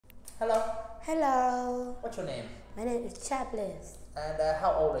Hello. Hello, What's your name? my name is Chaplin. And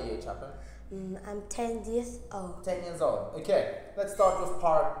how old are you, Chaplin? I'm 10 years old. 10 years old. Okay, let's start with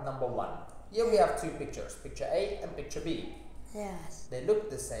part number 1. Here we have two pictures, picture A and picture B. Yes. They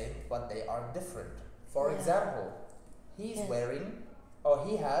look the same, but they are different. For Yeah. example, he's Yes. wearing, or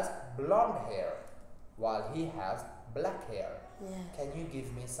he has blonde hair, while he has black hair. Yeah. Can you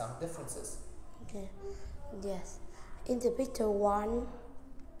give me some differences? Okay. Yes. In the picture 1,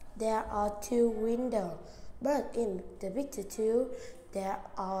 there are 2 windows, but in the picture 2, there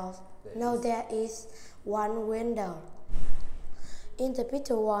is 1 window. In the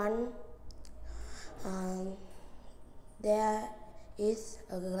picture 1, there is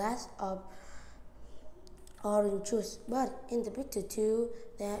a glass of orange juice, but in the picture 2,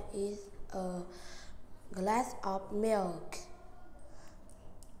 there is a glass of milk.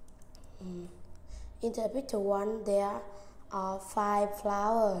 In the picture 1, there are 5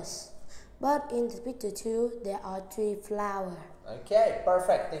 flowers, but in the picture 2, there are 3 flowers. Okay,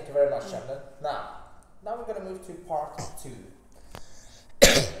 perfect. Thank you very much, Chaplin. Now we're going to move to part 2.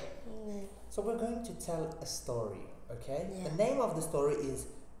 So we're going to tell a story, okay? Yeah. The name of the story is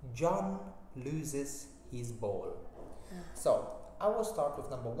John Loses His Ball. Yeah. So I will start with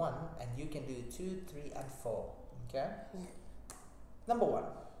number 1 and you can do 2, 3 and 4, okay? Yeah. Number 1,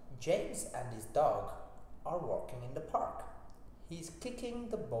 James and his dog are walking in the park. He's kicking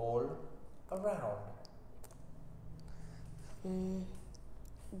the ball around.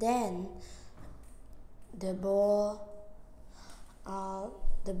 Then the ball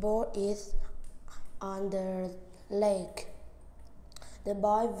is on the lake. The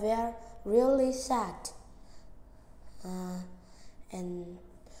boy were really sad, and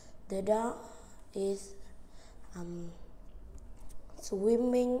the dog is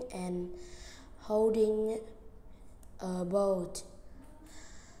swimming and holding a boat.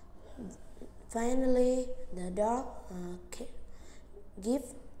 Finally, the dog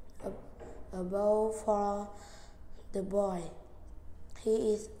gives a bowl for the boy.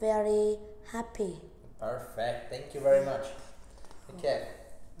 He is very happy. Perfect. Thank you very much. Okay.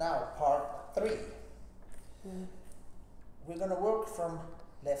 Now part 3. We're going to work from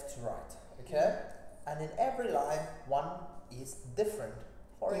left to right. Okay? And in every line, one is different.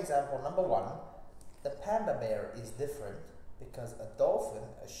 For example, number 1, the panda bear is different because a dolphin,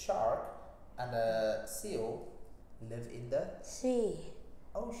 a shark, and a seal live in the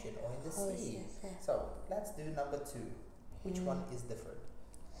ocean or in the sea. Yes. So let's do number 2. Which one is different?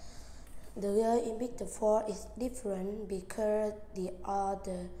 The girl in picture 4 is different because the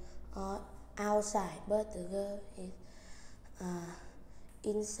other are outside, but the girl is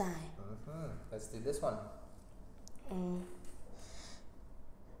inside. Let's do this one.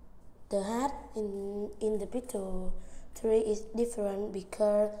 The hat in the picture 3 is different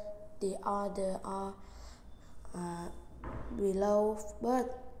because the other are below, but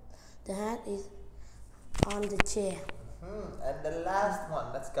the hat is on the chair. And the last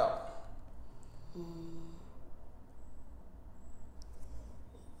one, let's go.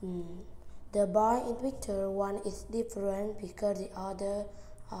 The boy in picture 1 is different because the other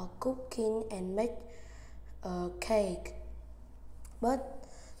are cooking and make a cake, but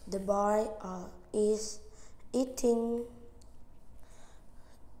the boy is eating.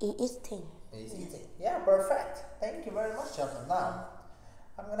 He's eating. Yeah, perfect. Thank you very much, Chaplin. Now,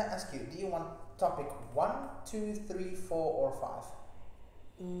 I'm going to ask you, do you want topic 1, 2, 3, 4, or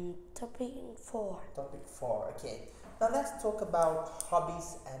 5? Topic 4. Topic 4, okay. Now let's talk about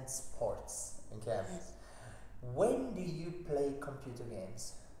hobbies and sports, okay? Yes. When do you play computer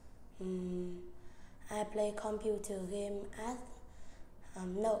games? I play computer game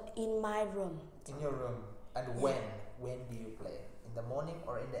in my room. In your room. And when? When do you play? In the morning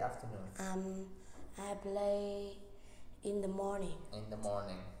or in the afternoon? I play in the morning. In the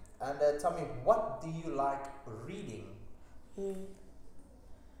morning. And tell me, what do you like reading?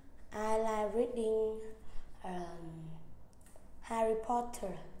 I like reading Harry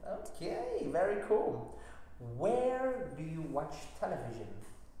Potter. Okay, very cool. Where do you watch television?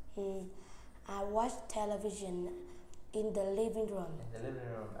 I watch television in the living room. In the living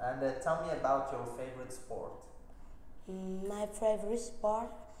room. And tell me about your favorite sport. My favorite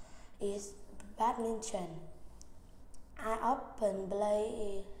sport is badminton. I often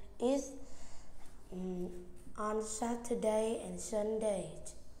play it on Saturday and Sunday.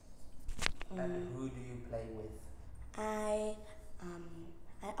 And who do you play with? I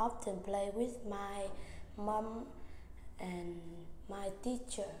often play with my mom and my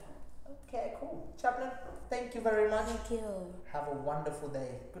teacher. Okay, cool. Chaplin, thank you very much. Thank you. Have a wonderful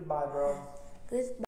day. Goodbye, bro. Goodbye.